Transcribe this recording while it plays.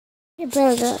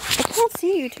Burger. I can't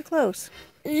see you. You're too close.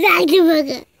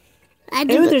 Burger.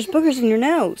 Ooh, there's boogers in your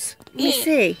nose. Let me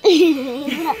see.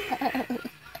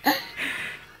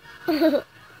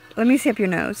 Let me see up your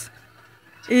nose.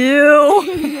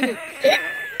 Ew.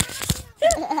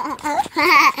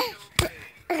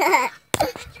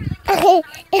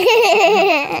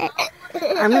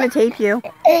 I'm going to tape you.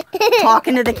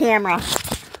 Talking to the camera.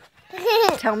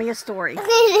 Tell me a story.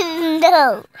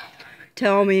 No.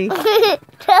 Tell me.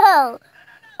 No.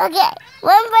 Okay.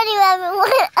 One bunny rabbit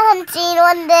went hunting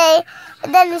one day,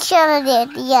 and then it shot it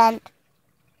at the end.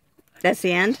 That's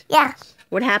the end? Yeah.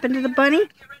 What happened to the bunny?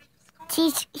 He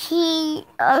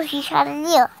shot a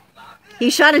deer. He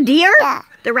shot a deer? Yeah.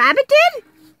 The rabbit did?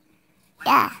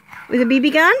 Yeah. With a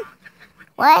BB gun?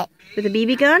 What? With a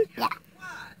BB gun?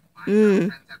 Yeah.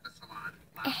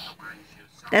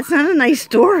 That's not a nice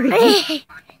story. Okay.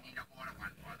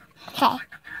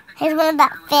 Here's one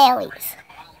about fairies.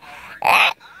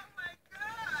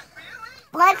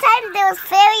 One time there was a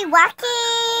fairy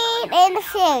walking in the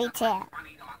fairy tale.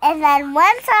 And then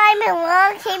one time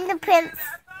along came the prince.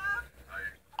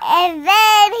 And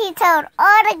then he told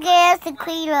all the girls to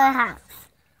clean her house.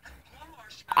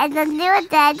 And then they were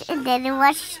dead and then they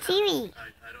watched TV.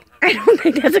 I don't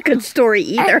think that's a good story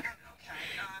either.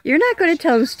 You're not good at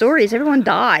telling stories. Everyone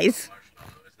dies.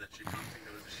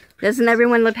 Doesn't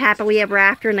everyone live happily ever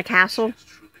after in the castle?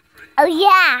 Oh,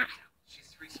 yeah.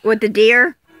 With the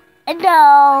deer?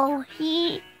 No,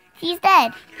 he's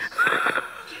dead.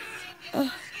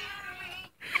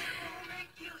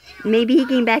 Maybe he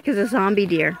came back as a zombie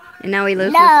deer. And now he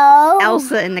lives with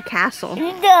Elsa in the castle.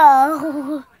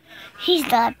 No, he's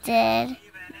not dead.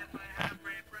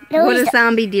 No, What does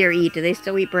zombie deer eat? Do they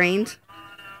still eat brains?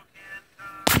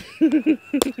 Can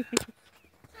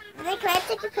I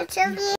take a picture of you?